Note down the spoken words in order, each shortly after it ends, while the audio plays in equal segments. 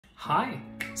Hi!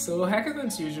 So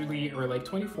hackathons usually are like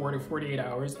 24 to 48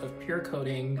 hours of pure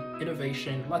coding,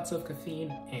 innovation, lots of caffeine,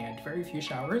 and very few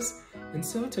showers. And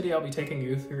so today I'll be taking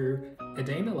you through a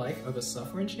day in the life of a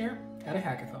software engineer at a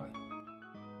hackathon.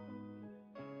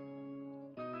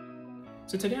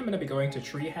 So today I'm going to be going to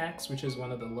Tree Hacks, which is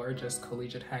one of the largest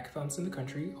collegiate hackathons in the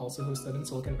country, also hosted in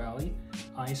Silicon Valley.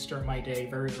 I start my day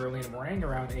very early in the morning,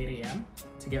 around 8 a.m.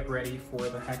 to get ready for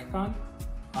the hackathon.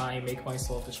 I make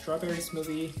myself a strawberry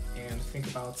smoothie and think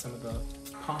about some of the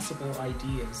possible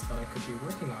ideas that I could be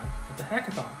working on at the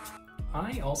hackathon.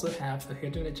 I also have a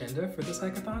hidden agenda for this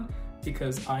hackathon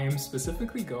because I am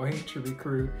specifically going to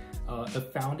recruit a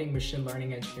founding machine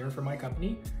learning engineer for my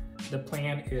company. The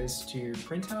plan is to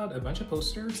print out a bunch of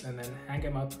posters and then hang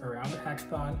them up around the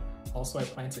hackathon. Also, I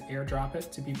plan to airdrop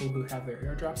it to people who have their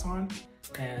airdrops on,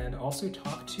 and also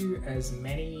talk to as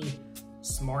many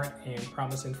smart and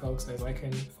promising folks as I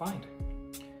can find.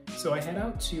 So I head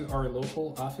out to our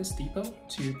local office depot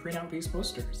to print out these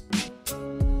posters.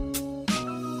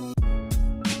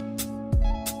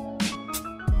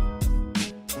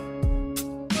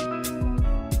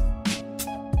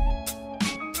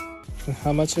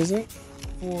 How much is it?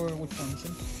 For which one?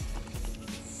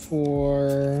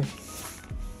 For...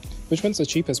 which one's the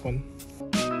cheapest one?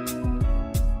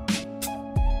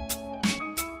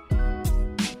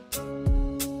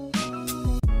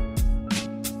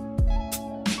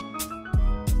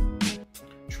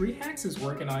 Tree Hacks is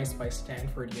organized by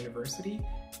Stanford University,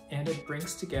 and it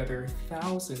brings together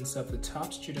thousands of the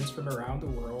top students from around the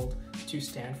world to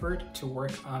Stanford to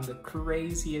work on the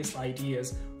craziest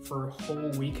ideas for a whole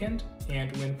weekend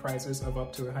and win prizes of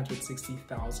up to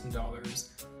 $160,000.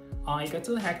 I got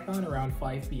to the hackathon around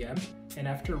 5 p.m. and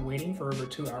after waiting for over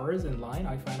 2 hours in line,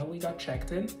 I finally got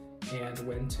checked in and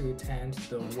went to attend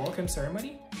the welcome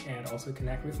ceremony and also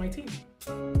connect with my team.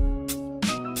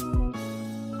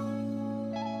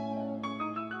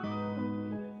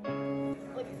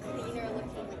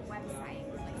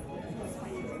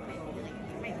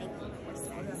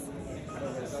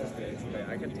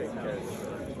 I can take care of it.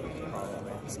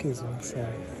 Excuse me, sorry.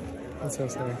 I'm so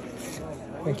sorry.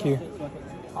 Thank you.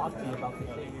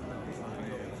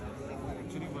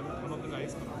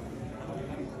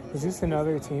 Is this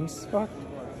another team spot?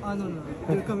 No.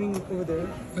 They're coming over there.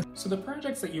 So the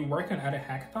projects that you work on at a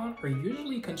hackathon are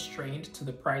usually constrained to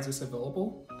the prizes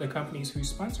available. The companies who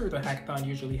sponsor the hackathon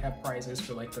usually have prizes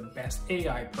for like the best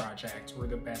AI project, or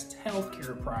the best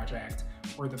healthcare project,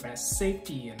 or the best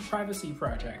safety and privacy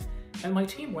project. And my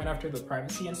team went after the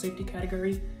privacy and safety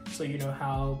category. So you know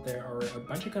how there are a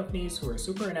bunch of companies who are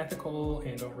super unethical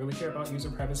and don't really care about user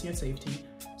privacy and safety.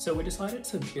 So we decided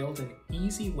to build an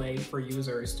easy way for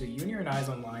users to unionize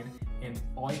online and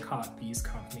boycott these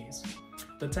companies.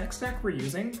 The tech stack we're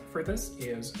using for this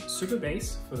is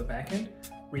Supabase for the backend,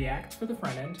 React for the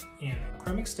front end, and a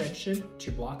Chrome extension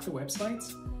to block the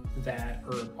websites that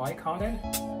are boycotted.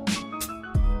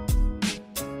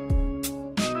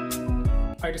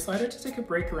 I decided to take a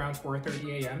break around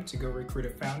 4:30 a.m. to go recruit a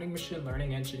founding machine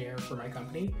learning engineer for my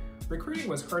company. Recruiting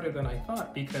was harder than I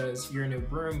thought because you're in a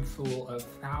room full of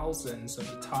thousands of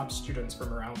the top students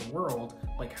from around the world.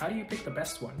 Like, how do you pick the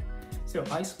best one? So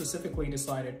I specifically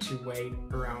decided to wait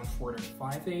around 4 to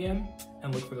 5 a.m.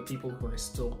 and look for the people who are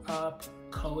still up,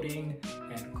 coding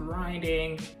and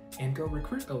grinding, and go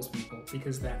recruit those people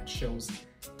because that shows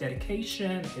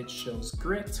dedication, it shows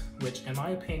grit, which in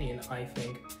my opinion, I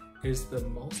think is the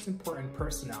most important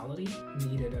personality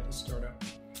needed at a startup.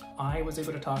 I was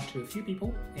able to talk to a few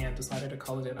people and decided to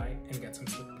call it a night and get some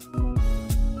sleep.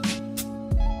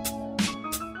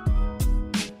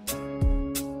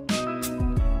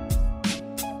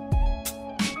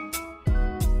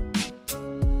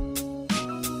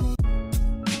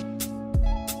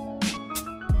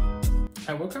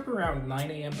 I woke up around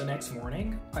 9 a.m. the next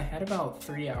morning. I had about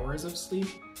 3 hours of sleep,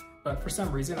 but for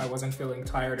some reason I wasn't feeling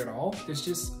tired at all. There's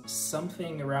just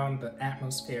something around the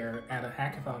atmosphere at a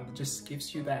hackathon that just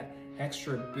gives you that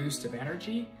extra boost of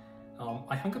energy.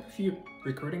 I hung up a few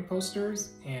recruiting posters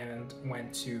and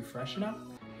went to freshen up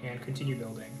and continue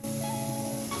building.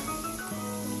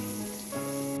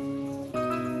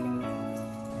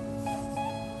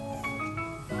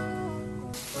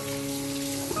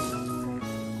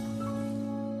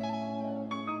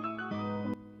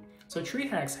 So Tree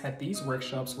Hacks had these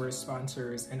workshops where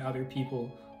sponsors and other people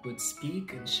would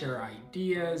speak and share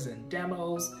ideas and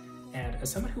demos. And as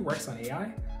someone who works on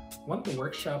AI, one of the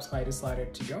workshops I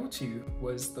decided to go to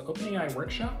was the OpenAI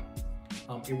workshop.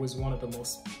 It was one of the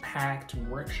most packed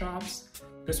workshops.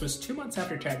 This was 2 months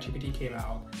after ChatGPT came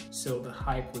out, so the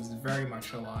hype was very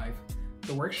much alive.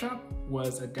 The workshop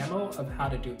was a demo of how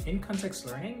to do in-context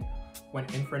learning when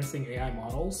inferencing AI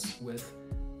models with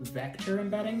vector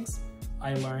embeddings.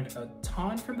 I learned a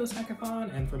ton from this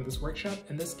hackathon and from this workshop,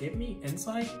 and this gave me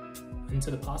insight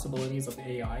into the possibilities of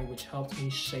AI, which helped me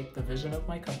shape the vision of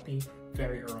my company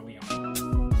very early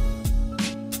on.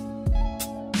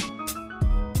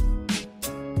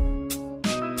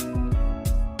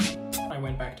 I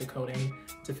went back to coding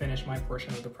to finish my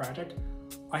portion of the project.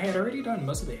 I had already done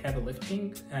most of the heavy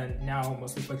lifting, and now I'm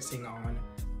mostly focusing on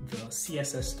the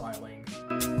CSS styling.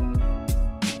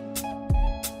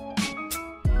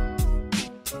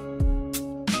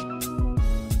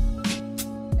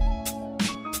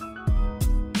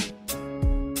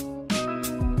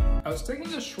 I was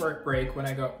taking a short break when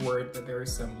I got word that there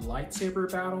was some lightsaber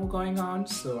battle going on,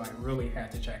 so I really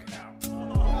had to check it out.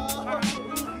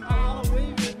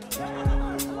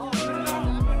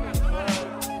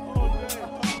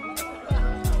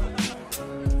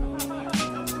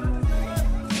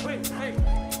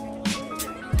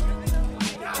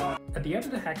 At the end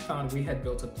of the hackathon, we had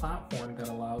built a platform that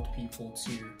allowed people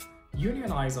to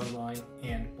unionize online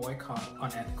and boycott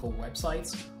unethical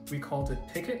websites. We called it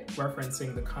Pickit,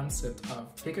 referencing the concept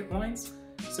of picket lines.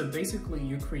 So basically,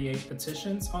 you create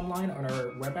petitions online on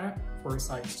our web app for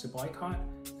sites to boycott.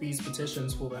 These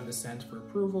petitions will then be sent for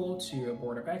approval to a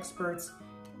board of experts.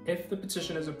 If the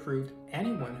petition is approved,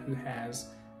 anyone who has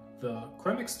the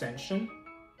Chrome extension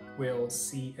will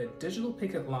see a digital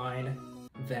picket line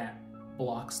that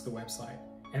blocks the website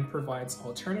and provides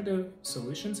alternative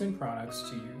solutions and products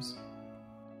to use.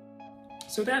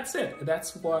 So that's it.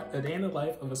 That's what a day in the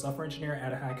life of a software engineer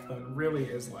at a hackathon really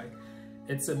is like.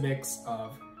 It's a mix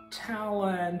of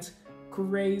talent,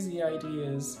 crazy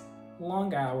ideas,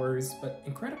 long hours, but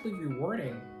incredibly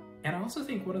rewarding. And I also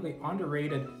think one of the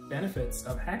underrated benefits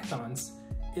of hackathons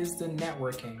is the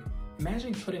networking.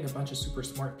 Imagine putting a bunch of super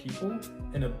smart people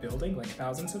in a building, like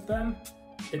thousands of them.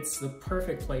 It's the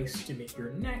perfect place to meet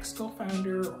your next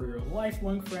co-founder or your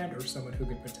lifelong friend or someone who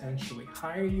could potentially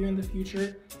hire you in the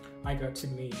future. I got to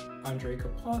meet Andrei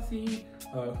Kapothy,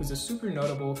 who's a super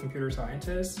notable computer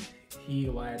scientist. He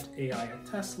led AI at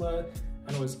Tesla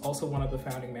and was also one of the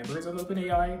founding members of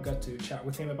OpenAI. Got to chat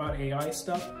with him about AI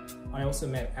stuff. I also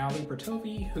met Ali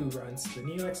Bertovi, who runs the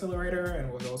Neo Accelerator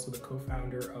and was also the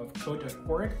co-founder of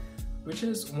Code.org, which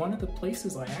is one of the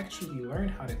places I actually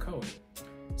learned how to code.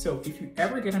 So if you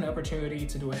ever get an opportunity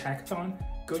to do a hackathon,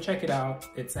 go check it out.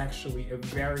 It's actually a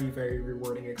very, very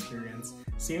rewarding experience.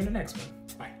 See you in the next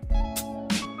one. Bye.